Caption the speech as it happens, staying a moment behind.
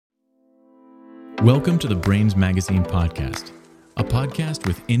Welcome to the Brains Magazine podcast, a podcast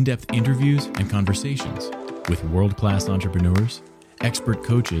with in-depth interviews and conversations with world-class entrepreneurs, expert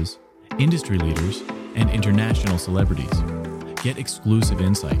coaches, industry leaders, and international celebrities. Get exclusive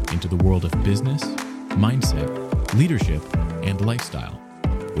insight into the world of business, mindset, leadership, and lifestyle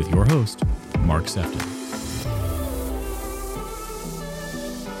with your host, Mark Sefton.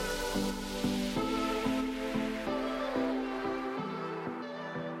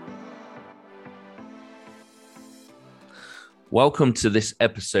 Welcome to this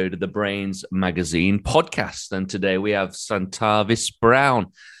episode of the Brains Magazine podcast. And today we have Santavis Brown.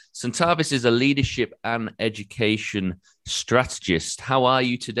 Santavis is a leadership and education strategist. How are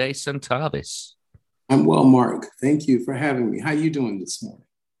you today, Santavis? I'm well, Mark. Thank you for having me. How are you doing this morning?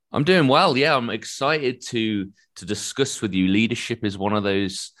 I'm doing well. Yeah, I'm excited to discuss with you. Leadership is one of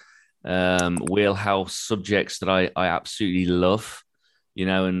those wheelhouse subjects that I absolutely love. You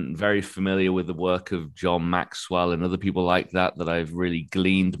know, and very familiar with the work of John Maxwell and other people like that I've really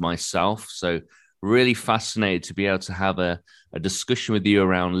gleaned myself. So really fascinated to be able to have a discussion with you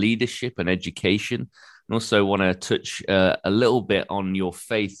around leadership and education. And also want to touch a little bit on your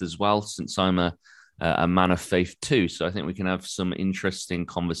faith as well, since I'm a man of faith too. So I think we can have some interesting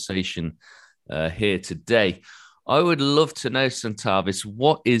conversation here today. I would love to know, Santavis,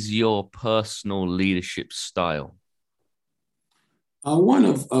 what is your personal leadership style? One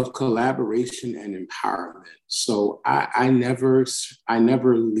of collaboration and empowerment. So I never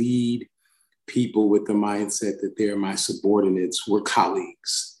lead people with the mindset that they're my subordinates. We're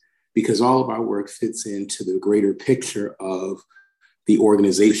colleagues, because all of our work fits into the greater picture of the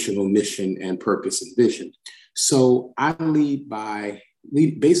organizational mission and purpose and vision. So I lead by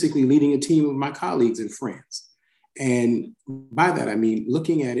basically leading a team of my colleagues and friends. And by that, I mean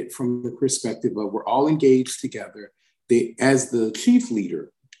looking at it from the perspective of we're all engaged together. As the chief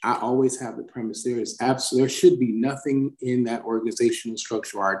leader, I always have the premise there should be nothing in that organizational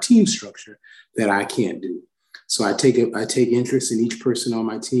structure or our team structure that I can't do. So I take interest in each person on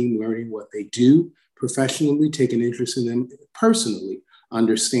my team, learning what they do professionally, taking interest in them personally,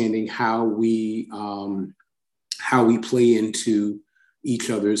 understanding how we play into each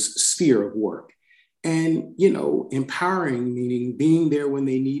other's sphere of work. And, you know, empowering, meaning being there when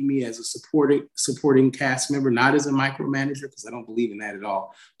they need me as a supporting cast member, not as a micromanager, because I don't believe in that at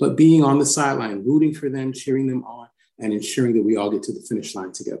all, but being on the sideline, rooting for them, cheering them on, and ensuring that we all get to the finish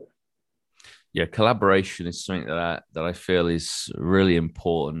line together. Yeah, collaboration is something that I feel is really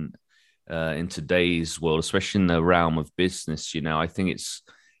important in today's world, especially in the realm of business. You know, I think it's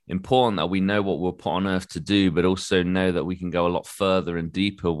important that we know what we're put on earth to do, but also know that we can go a lot further and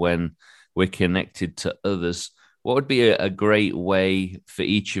deeper when we're connected to others. What would be a great way for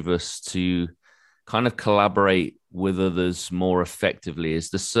each of us to kind of collaborate with others more effectively? Is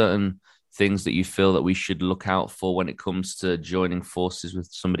there certain things that you feel that we should look out for when it comes to joining forces with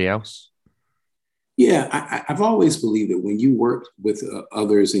somebody else? Yeah, I've always believed that when you work with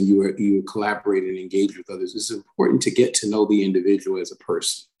others and you collaborate and engage with others, it's important to get to know the individual as a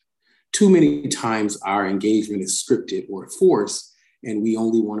person. Too many times our engagement is scripted or forced, and we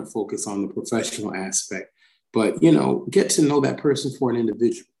only want to focus on the professional aspect. But, you know, get to know that person for an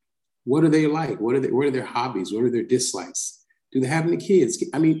individual. What are they like? What are their hobbies? What are their dislikes? Do they have any kids?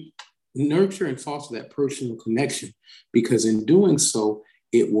 I mean, nurture and foster that personal connection, because in doing so,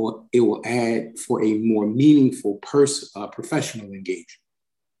 it will add for a more meaningful professional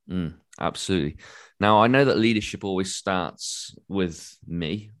engagement. Absolutely. Now, I know that leadership always starts with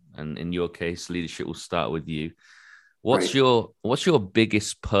me, and in your case, leadership will start with you. What's your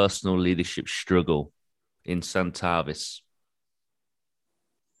biggest personal leadership struggle in Santavis?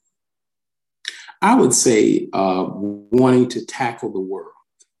 I would say wanting to tackle the world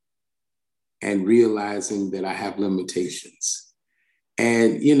and realizing that I have limitations.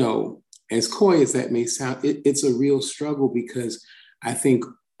 And, you know, as coy as that may sound, it's a real struggle, because I think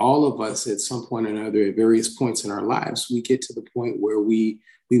all of us at some point or another, at various points in our lives, we get to the point where we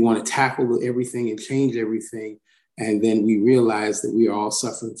want to tackle everything and change everything. And then we realize that we are all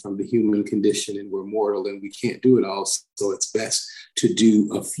suffering from the human condition and we're mortal and we can't do it all. So it's best to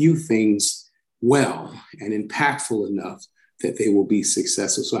do a few things well and impactful enough that they will be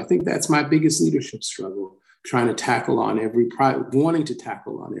successful. So I think that's my biggest leadership struggle, wanting to tackle on every project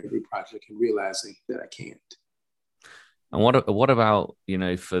and realizing that I can't. And what about, you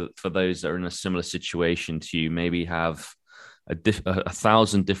know, for those that are in a similar situation to you, maybe have a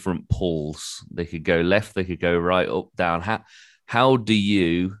 1,000 different pulls? They could go left, they could go right, up, down. How do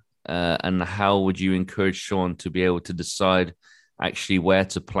you and how would you encourage someone to be able to decide actually where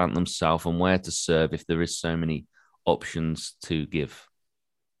to plant themselves and where to serve if there is so many options to give?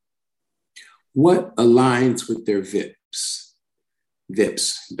 what aligns with their VIPs,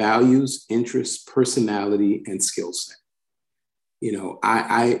 values, interests, personality, and skill set.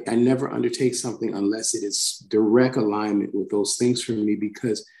 I never undertake something unless it is direct alignment with those things for me,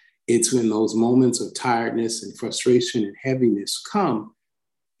 because it's when those moments of tiredness and frustration and heaviness come,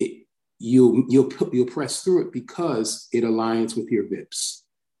 you'll press through it because it aligns with your VIPs.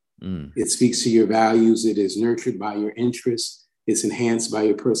 It speaks to your values. It is nurtured by your interests. It's enhanced by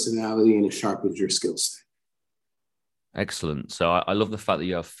your personality, and it sharpens your skill set. Excellent. So I love the fact that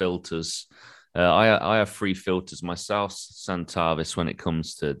you have filters. I have 3 filters myself, Santavis, when it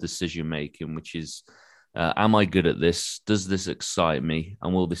comes to decision making, which is, am I good at this? Does this excite me?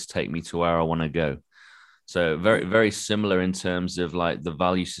 And will this take me to where I want to go? So very, very similar in terms of like the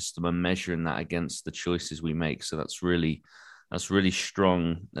value system and measuring that against the choices we make. So that's really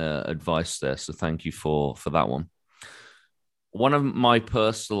strong advice there. So thank you for that one. One of my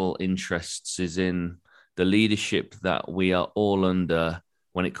personal interests is in the leadership that we are all under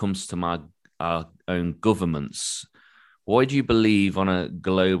when it comes to our own governments. Why do you believe on a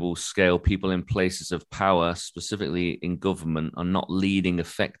global scale people in places of power, specifically in government, are not leading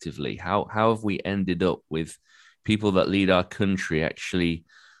effectively? How have we ended up with people that lead our country actually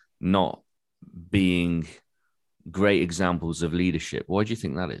not being great examples of leadership? Why do you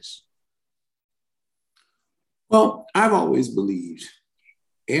think that is? Well, I've always believed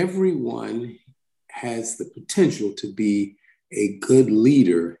everyone has the potential to be a good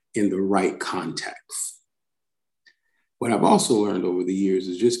leader in the right context. What I've also learned over the years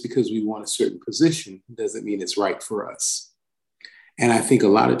is just because we want a certain position doesn't mean it's right for us. And I think a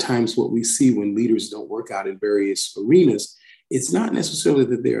lot of times what we see when leaders don't work out in various arenas, it's not necessarily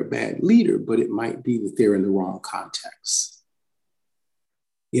that they're a bad leader, but it might be that they're in the wrong context.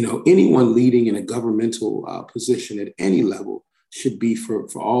 Anyone leading in a governmental position at any level should be, for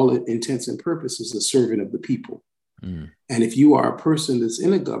all intents and purposes, a servant of the people. And if you are a person that's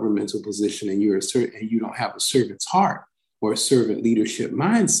in a governmental position and you don't have a servant's heart or a servant leadership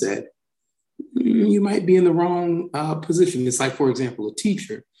mindset, you might be in the wrong position. It's like, for example, a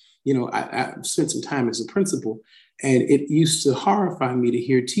teacher. I spent some time as a principal, and it used to horrify me to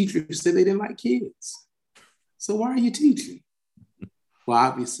hear teachers say they didn't like kids. So why are you teaching? Well,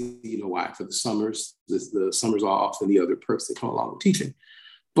 obviously, you know why. For the summers, the summers are off and the other perks that come along with teaching.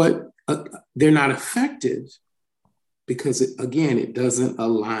 But they're not effective because, it doesn't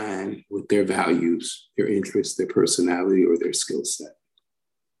align with their values, their interests, their personality, or their skill set.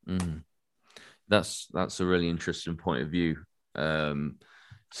 That's a really interesting point of view.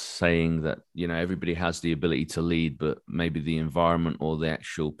 Saying that, everybody has the ability to lead, but maybe the environment or the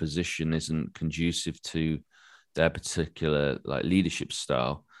actual position isn't conducive to their particular leadership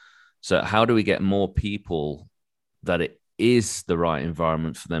style. So how do we get more people that it is the right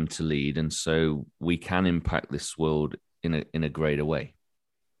environment for them to lead, and so we can impact this world in a greater way?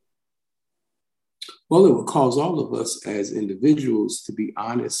 Well, it will cause all of us as individuals to be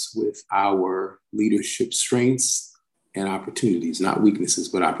honest with our leadership strengths and opportunities, not weaknesses,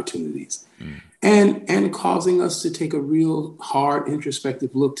 but opportunities. And causing us to take a real hard introspective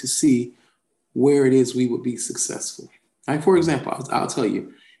look to see where it is we would be successful. Like, for example, I'll tell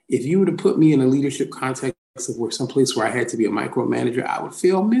you, if you were to put me in a leadership context of someplace where I had to be a micromanager, I would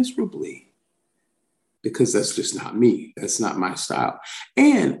fail miserably because that's just not me. That's not my style.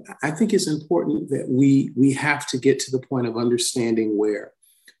 And I think it's important that we have to get to the point of understanding where,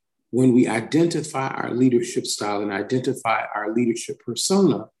 when we identify our leadership style and identify our leadership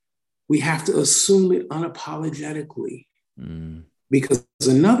persona, we have to assume it unapologetically. Because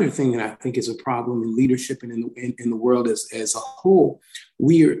another thing that I think is a problem in leadership and in the world as a whole,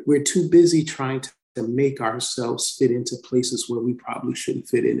 we're too busy trying to make ourselves fit into places where we probably shouldn't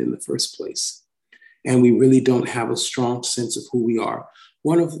fit in the first place. And we really don't have a strong sense of who we are.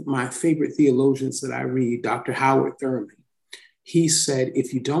 One of my favorite theologians that I read, Dr. Howard Thurman, he said,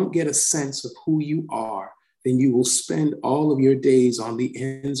 if you don't get a sense of who you are, then you will spend all of your days on the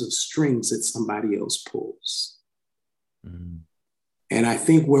ends of strings that somebody else pulls. And I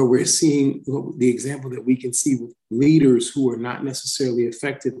think where we're seeing the example that we can see with leaders who are not necessarily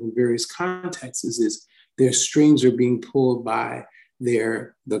effective in various contexts is their strings are being pulled by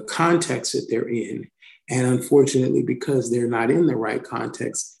the context that they're in. And unfortunately, because they're not in the right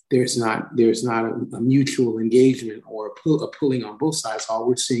context, there's not a mutual engagement or a pulling on both sides. All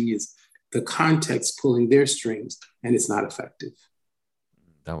we're seeing is the context pulling their strings, and it's not effective.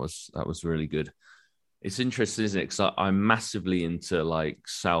 That was really good. It's interesting, isn't it? Because I'm massively into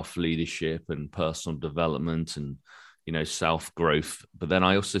self-leadership and personal development and, self-growth. But then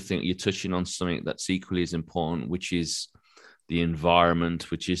I also think you're touching on something that's equally as important, which is the environment,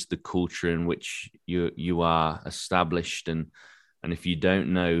 which is the culture in which you are established. And if you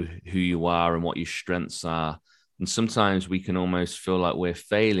don't know who you are and what your strengths are, and sometimes we can almost feel like we're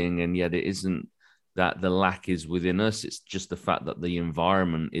failing, and yet it isn't that the lack is within us. It's just the fact that the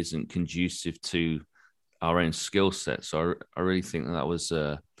environment isn't conducive to our own skill set. So I really think that was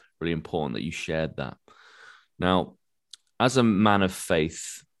really important that you shared that. Now, as a man of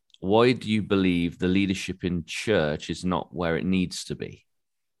faith, why do you believe the leadership in church is not where it needs to be?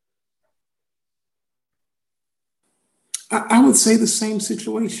 I would say the same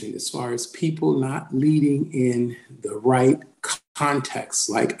situation as far as people not leading in the right context.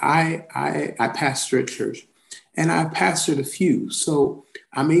 Like I pastor a church, and I pastored a few. So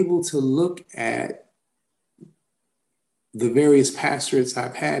I'm able to look at the various pastorates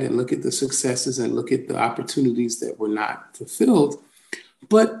I've had and look at the successes and look at the opportunities that were not fulfilled.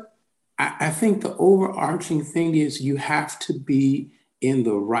 But I think the overarching thing is you have to be in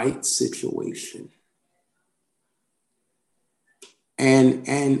the right situation. And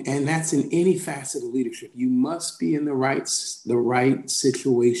that's in any facet of leadership. You must be in the right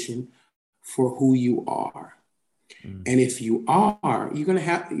situation for who you are. And if you are, you're gonna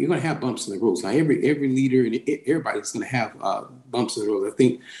have bumps in the road. Now, every leader and everybody's gonna have bumps in the road. I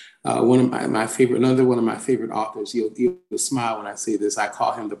think another one of my favorite authors, he'll smile when I say this. I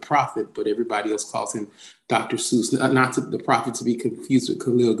call him the prophet, but everybody else calls him Dr. Seuss. Not the prophet to be confused with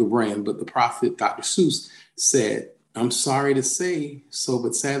Khalil Gibran, but the prophet Dr. Seuss said, "I'm sorry to say so,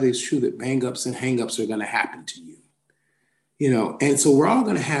 but sadly it's true that bang-ups and hang-ups are gonna happen to you." And so we're all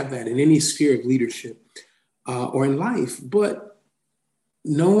gonna have that in any sphere of leadership. Or in life, but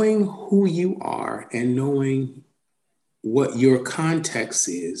knowing who you are and knowing what your context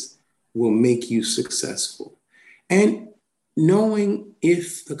is will make you successful. And knowing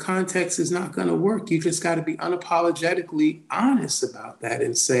if the context is not going to work, you just got to be unapologetically honest about that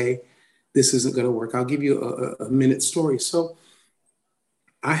and say, this isn't going to work. I'll give you a minute story. So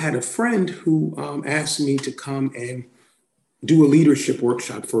I had a friend who asked me to come and do a leadership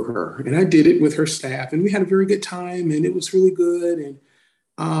workshop for her. And I did it with her staff, and we had a very good time, and it was really good. And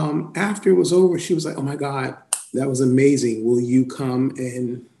after it was over, she was like, "Oh my God, that was amazing. Will you come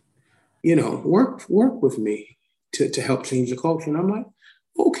and, work with me to help change the culture?" And I'm like,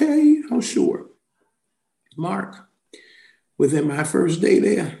 "Okay, I'm sure." Mark, within my first day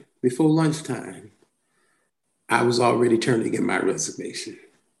there, before lunchtime, I was already turning in my resignation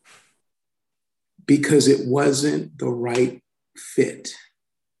because it wasn't the right fit.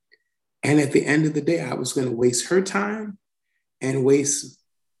 And at the end of the day, I was going to waste her time and waste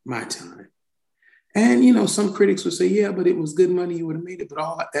my time. And, some critics would say, yeah, but it was good money. You would have made it.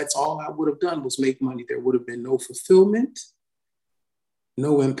 But that's all I would have done was make money. There would have been no fulfillment,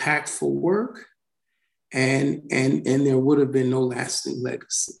 no impactful work, and there would have been no lasting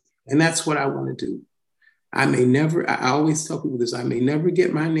legacy. And that's what I want to do. I always tell people this, I may never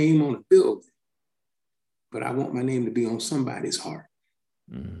get my name on a building, but I want my name to be on somebody's heart.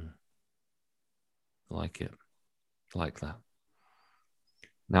 I like it. I like that.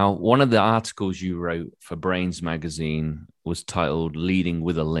 Now, one of the articles you wrote for Brains magazine was titled "Leading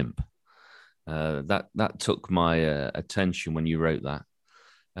with a Limp." That took my attention when you wrote that.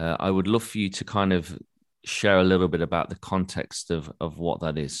 I would love for you to kind of share a little bit about the context of what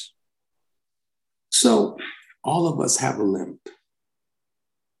that is. So all of us have a limp.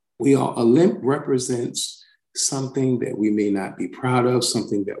 A limp represents something that we may not be proud of,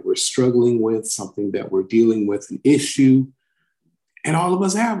 something that we're struggling with, something that we're dealing with, an issue, and all of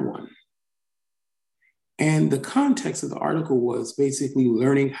us have one. And the context of the article was basically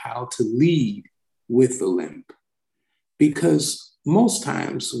learning how to lead with the limp, because most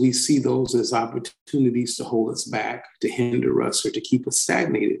times we see those as opportunities to hold us back, to hinder us, or to keep us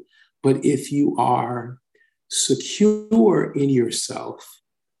stagnated. But if you are secure in yourself,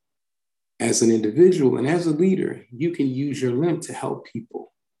 as an individual and as a leader, you can use your limp to help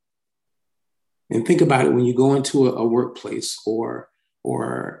people. And think about it when you go into a workplace or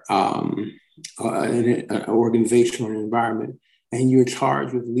an organization or an environment, and you're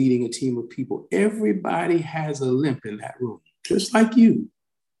charged with leading a team of people. Everybody has a limp in that room, just like you.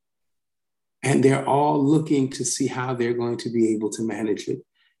 And they're all looking to see how they're going to be able to manage it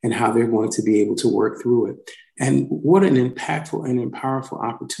and how they're going to be able to work through it. And what an impactful and powerful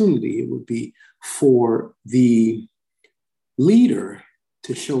opportunity it would be for the leader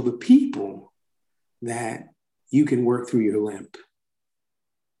to show the people that you can work through your limp.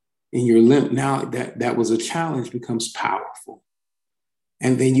 And your limp, now that was a challenge, becomes powerful.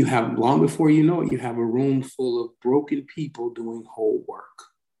 And then you have, long before you know it, you have a room full of broken people doing whole work.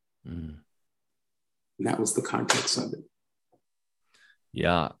 And that was the context of it.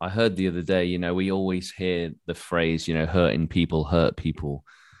 Yeah, I heard the other day, we always hear the phrase, hurting people hurt people.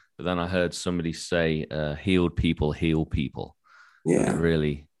 But then I heard somebody say, healed people heal people. And it Yeah.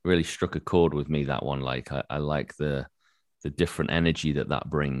 really, really struck a chord with me, that one. Like, I like the different energy that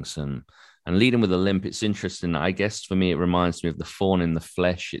brings. And leading with a limp, it's interesting. I guess for me, it reminds me of the thorn in the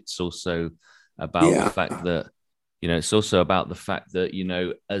flesh. It's also about the Yeah. fact that, it's also about the fact that,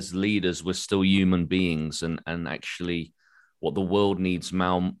 as leaders, we're still human beings, and actually what the world needs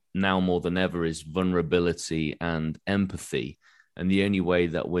now more than ever is vulnerability and empathy. And the only way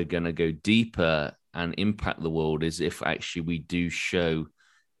that we're going to go deeper and impact the world is if actually we do show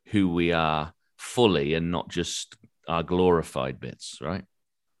who we are fully and not just our glorified bits, right?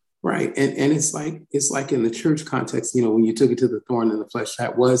 Right. And it's like in the church context, when you took it to the thorn in the flesh,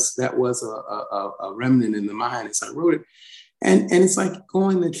 that was a remnant in the mind as I wrote it. And it's like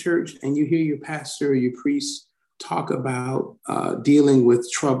going to church and you hear your pastor or your priest talk about dealing with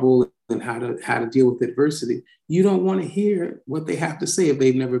trouble and how to deal with adversity. You don't want to hear what they have to say if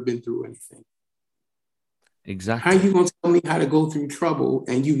they've never been through anything. How are Exactly. you going to tell me how to go through trouble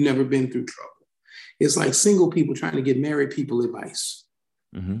and you've never been through trouble? It's like single people trying to get married people advice.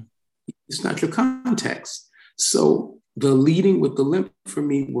 Mm-hmm. It's not your context. So the leading with the limp for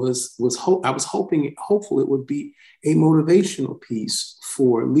me was hope. I was hopeful it would be a motivational piece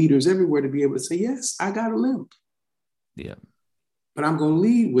for leaders everywhere to be able to say, yes, I got a limp, Yeah. but I'm going to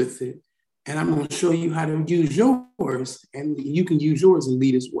lead with it. And I'm going to show you how to use yours, and you can use yours and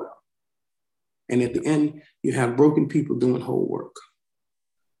lead as well. And at the end, you have broken people doing whole work.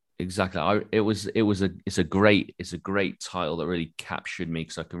 Exactly. It's a great title that really captured me,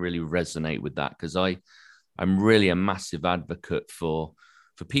 because I can really resonate with that, because I'm really a massive advocate for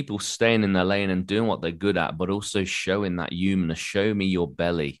people staying in their lane and doing what they're good at, but also showing that humanness. Show me your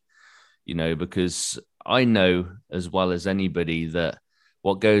belly, because I know as well as anybody that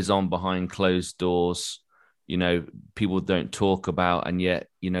what goes on behind closed doors, people don't talk about. And yet,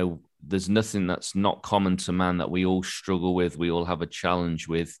 there's nothing that's not common to man that we all struggle with. We all have a challenge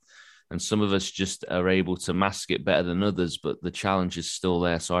with. And some of us just are able to mask it better than others, but the challenge is still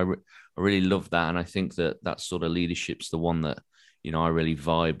there. So I really love that. And I think that sort of leadership's the one that, I really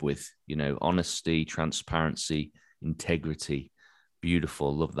vibe with, honesty, transparency, integrity.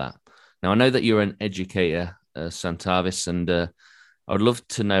 Beautiful. Love that. Now, I know that you're an educator, Santavis, and I would love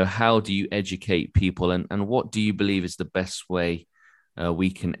to know, how do you educate people, and what do you believe is the best way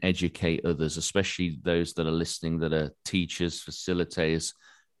we can educate others, especially those that are listening, that are teachers, facilitators,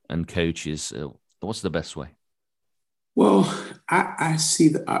 and coaches? What's the best way? Well, I see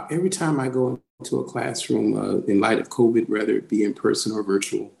that every time I go into a classroom, in light of COVID, whether it be in person or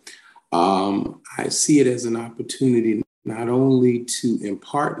virtual, I see it as an opportunity not only to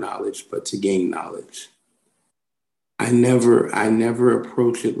impart knowledge, but to gain knowledge. I never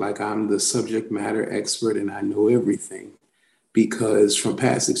approach it like I'm the subject matter expert and I know everything, because from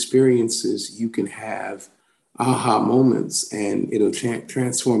past experiences, you can have aha moments and it'll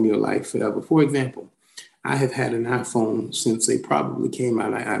transform your life forever. For example, I have had an iPhone since they probably came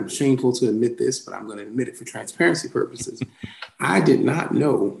out. I'm shameful to admit this, but I'm going to admit it for transparency purposes. I did not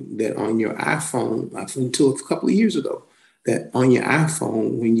know that on your iPhone, until a couple of years ago, that on your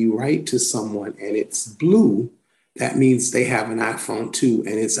iPhone, when you write to someone and it's blue, that means they have an iPhone too,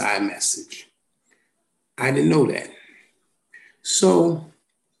 and it's iMessage. I didn't know that. So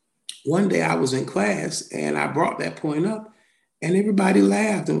one day I was in class and I brought that point up and everybody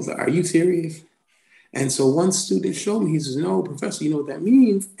laughed and was like, "Are you serious?" And so one student showed me, he says, "No, professor, you know what that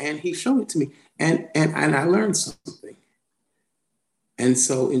means?" And he showed it to me. And I learned something. And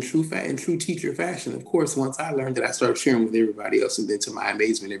so in true teacher fashion, of course, once I learned it, I started sharing with everybody else. And then to my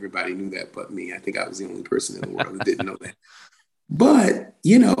amazement, everybody knew that but me. I think I was the only person in the world who didn't know that. But,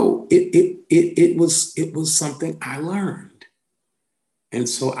 it was something I learned. And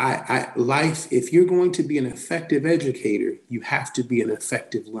so life, if you're going to be an effective educator, you have to be an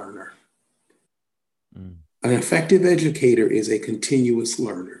effective learner. Mm. An effective educator is a continuous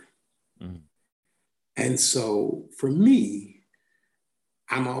learner. Mm. And so for me,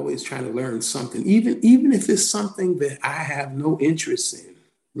 I'm always trying to learn something, even if it's something that I have no interest in.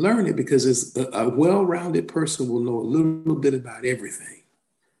 Learn it, because it's a well-rounded person will know a little bit about everything.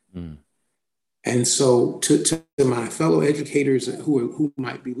 Mm. And so to my fellow educators who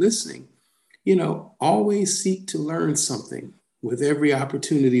might be listening, always seek to learn something with every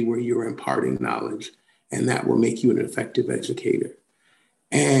opportunity where you're imparting knowledge, and that will make you an effective educator.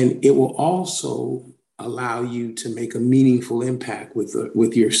 And it will also allow you to make a meaningful impact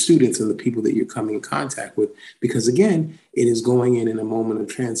with your students and the people that you're coming in contact with. Because again, it is going in a moment of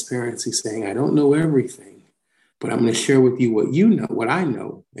transparency, saying, I don't know everything, but I'm going to share with you what you know, what I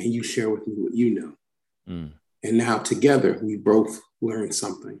know, and you share with me what you know. Mm. And now together we both learn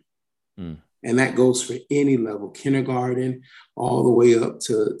something. Mm. And that goes for any level, kindergarten, all the way up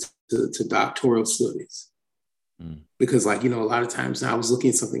to doctoral studies. Mm. Because like, you know, a lot of times now I was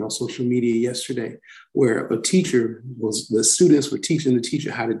looking at something on social media yesterday where the students were teaching the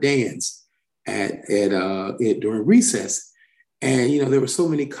teacher how to dance during recess. And, you know, there were so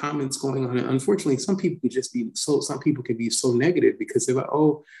many comments going on. And unfortunately, some people can be so negative because they're like,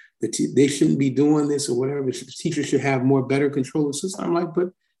 oh, they shouldn't be doing this or whatever. The teacher should have better control of the system. I'm like, but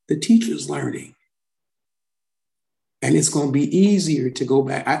the teacher's learning. And it's going to be easier to go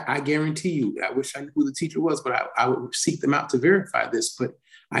back. I guarantee you, I wish I knew who the teacher was, but I would seek them out to verify this. But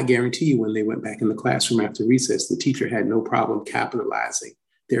I guarantee you when they went back in the classroom after recess, the teacher had no problem capitalizing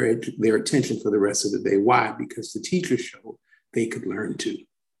their attention for the rest of the day. Why? Because the teacher showed they could learn too.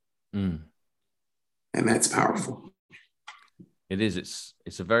 Mm. And that's powerful. It is.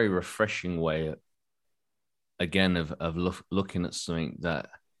 It's a very refreshing way, again, of looking at something that,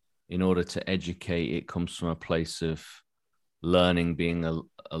 in order to educate, it comes from a place of learning, being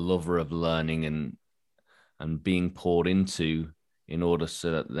a lover of learning and being poured into in order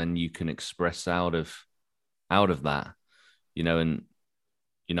so that then you can express out of that, you know. And,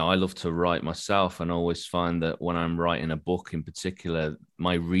 you know, I love to write myself, and I always find that when I'm writing a book in particular,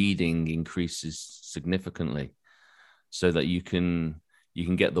 my reading increases significantly so that you can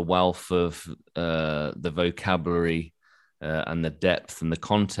get the wealth of the vocabulary and the depth and the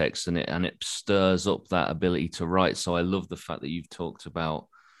context, and it stirs up that ability to write. So I love the fact that you've talked about,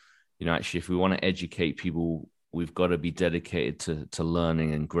 you know, actually, if we want to educate people, we've got to be dedicated to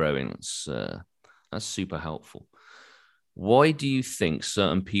learning and growing. That's super helpful. Why do you think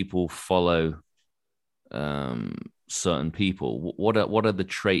certain people follow certain people? What are the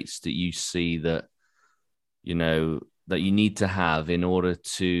traits that you see that, you know, that you need to have in order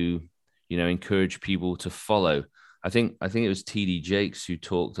to, you know, encourage people to follow? I think it was TD Jakes who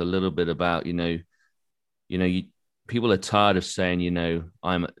talked a little bit about, people are tired of saying, you know,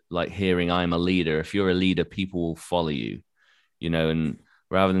 I'm a leader. If you're a leader, people will follow you, you know, and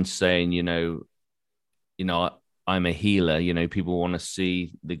rather than saying, I'm a healer, you know, people want to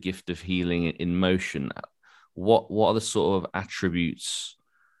see the gift of healing in motion. What are the sort of attributes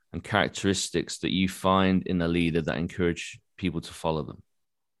and characteristics that you find in a leader that encourage people to follow them?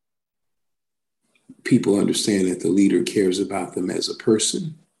 People understand that the leader cares about them as a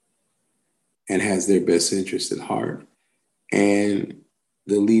person and has their best interest at heart. And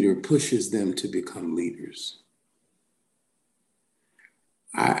the leader pushes them to become leaders.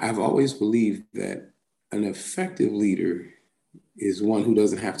 I've always believed that an effective leader is one who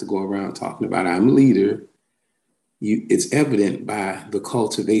doesn't have to go around talking about, I'm a leader. It's evident by the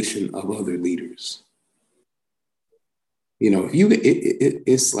cultivation of other leaders. You know,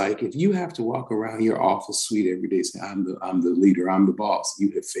 it's like if you have to walk around your office suite every day saying, I'm the leader, I'm the boss,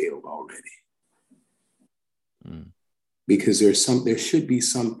 you have failed already. Mm. Because there should be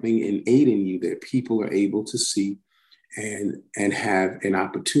something innate in you that people are able to see and have an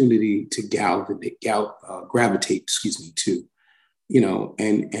opportunity to gravitate to, you know,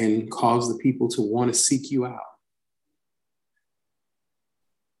 and cause the people to want to seek you out.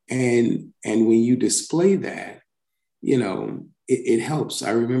 And when you display that, you know, it helps.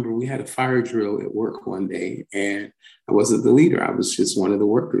 I remember we had a fire drill at work one day, and I wasn't the leader. I was just one of the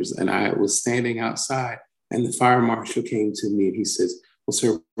workers, and I was standing outside, and the fire marshal came to me and he says, well,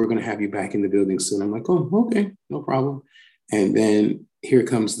 sir, we're going to have you back in the building soon. I'm like, oh, okay, no problem. And then here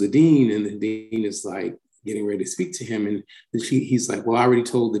comes the dean, and the dean is like getting ready to speak to him. And he's like, well, I already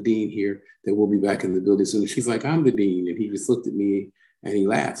told the dean here that we'll be back in the building soon. And she's like, I'm the dean. And he just looked at me and he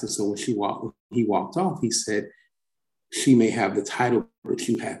laughed. And so when he walked off, he said, she may have the title, but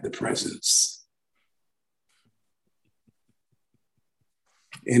you have the presence.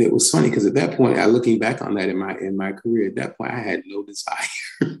 And it was funny because at that point, looking back on that in my career, at that point, I had no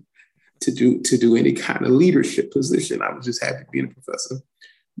desire to do any kind of leadership position. I was just happy being a professor,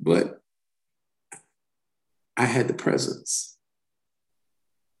 but I had the presence,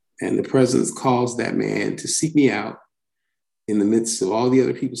 and the presence caused that man to seek me out in the midst of all the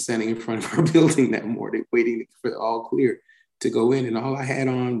other people standing in front of our building that morning, waiting for all clear to go in. And all I had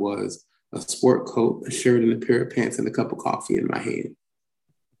on was a sport coat, a shirt, and a pair of pants, and a cup of coffee in my hand.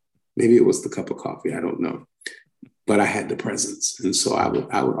 Maybe it was the cup of coffee, I don't know. But I had the presence. And so I would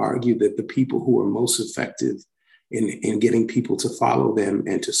argue that the people who are most effective in getting people to follow them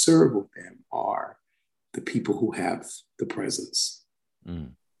and to serve with them are the people who have the presence. Mm.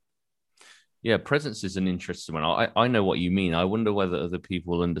 Yeah, presence is an interesting one. I know what you mean. I wonder whether other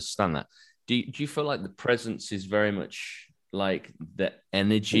people understand that. do you feel like the presence is very much like the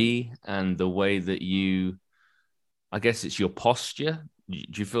energy and the way that you, I guess it's your posture? Do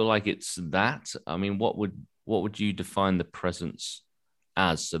you feel like it's that? I mean, what would you define the presence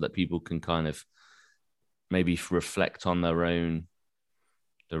as, so that people can kind of maybe reflect on their own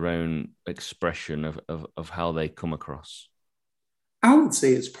expression of how they come across? I would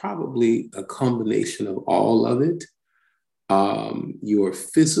say it's probably a combination of all of it. Your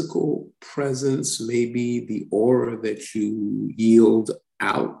physical presence, maybe the aura that you yield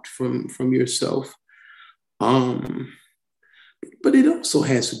out from yourself. But it also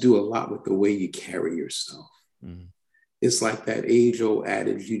has to do a lot with the way you carry yourself. Mm-hmm. It's like that age-old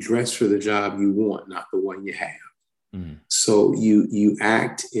adage, you dress for the job you want, not the one you have. Mm-hmm. So you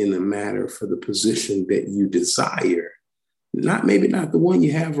act in a manner for the position that you desire, maybe not the one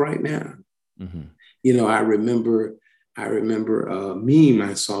you have right now. Mm-hmm. You know, I remember a meme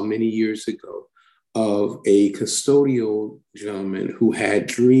I saw many years ago of a custodial gentleman who had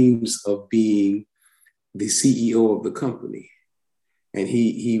dreams of being the CEO of the company. And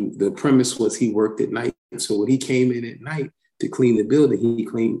the premise was he worked at night. So when he came in at night to clean the building, he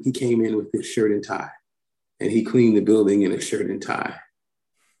came in with his shirt and tie. And he cleaned the building in a shirt and tie.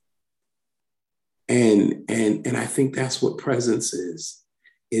 And I think that's what presence is.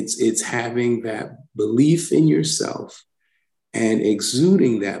 It's having that belief in yourself and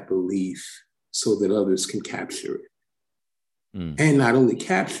exuding that belief so that others can capture it. Mm. And not only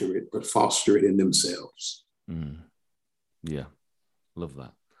capture it, but foster it in themselves. Mm. Yeah, love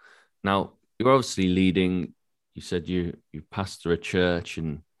that. Now, you're obviously leading, you said you pastor a church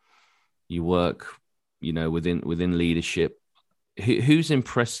and you work, you know, within leadership. Who's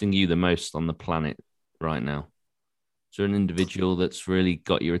impressing you the most on the planet right now? Is there an individual that's really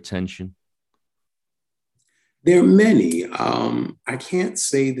got your attention? There are many. I can't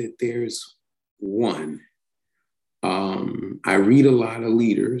say that there's one. I read a lot of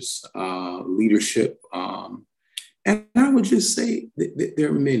leadership, and I would just say that there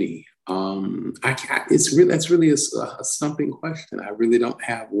are many. That's really a stumping question. I really don't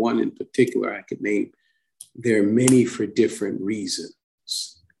have one in particular I could name. There are many for different reasons.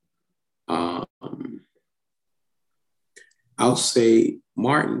 I'll say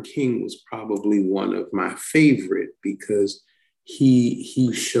Martin King was probably one of my favorite because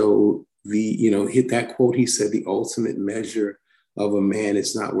he showed hit that quote. He said, the ultimate measure of a man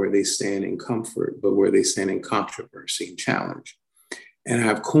is not where they stand in comfort, but where they stand in controversy and challenge. And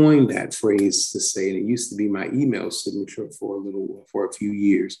I've coined that phrase to say, and it used to be my email signature for a few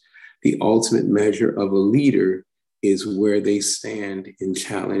years. The ultimate measure of a leader is where they stand in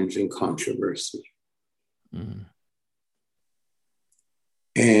challenge and controversy. Mm.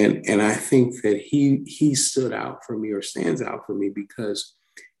 And I think that he stood out for me, or stands out for me, because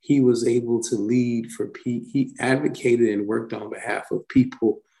he was able to lead he advocated and worked on behalf of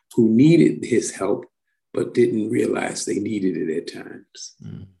people who needed his help, but didn't realize they needed it at times.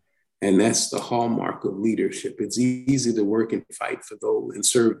 Mm. And that's the hallmark of leadership. It's easy to work and fight for those and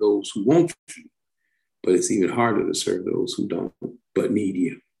serve those who want you, but it's even harder to serve those who don't, but need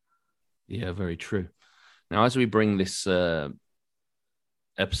you. Yeah, very true. Now, as we bring this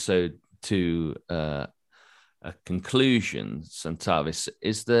episode to a conclusion, Santavis,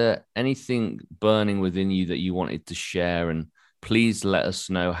 is there anything burning within you that you wanted to share? And please let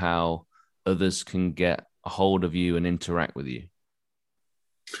us know how others can get a hold of you and interact with you.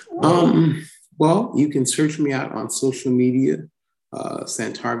 Well, you can search me out on social media,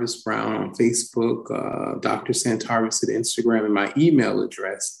 Santarvis Brown on Facebook, Dr. Santarvis at Instagram, and my email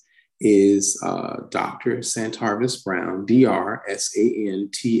address is Dr. Santarvis Brown,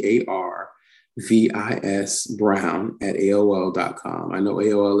 DrSantarvis Brown at AOL.com. I know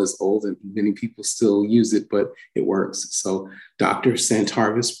AOL is old and many people still use it, but it works. So Dr.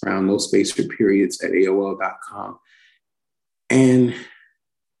 Santarvis Brown, no space or periods, at AOL.com. And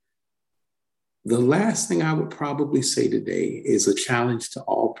the last thing I would probably say today is a challenge to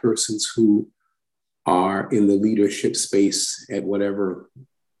all persons who are in the leadership space at whatever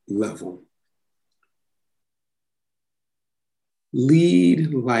level.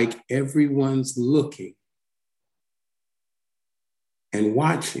 Lead like everyone's looking and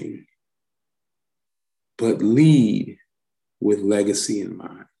watching, but lead with legacy in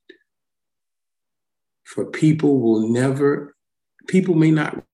mind. For people may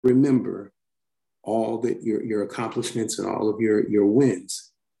not remember all that your accomplishments and all of your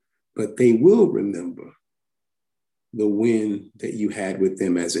wins, but they will remember the win that you had with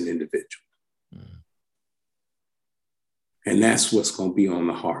them as an individual. Mm. And that's what's going to be on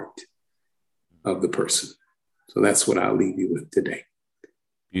the heart of the person. So that's what I'll leave you with today.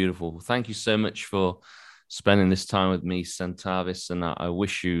 Beautiful. Thank you so much for spending this time with me, Centavis, and I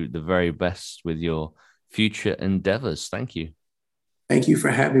wish you the very best with your future endeavors. Thank you. Thank you for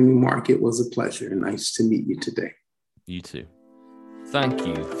having me, Mark. It was a pleasure. Nice to meet you today. You too. Thank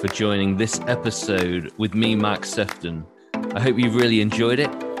you for joining this episode with me, Mark Sefton. I hope you really enjoyed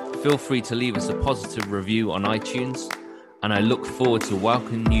it. Feel free to leave us a positive review on iTunes, and I look forward to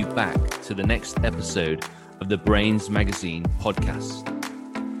welcoming you back to the next episode of the Brains Magazine podcast.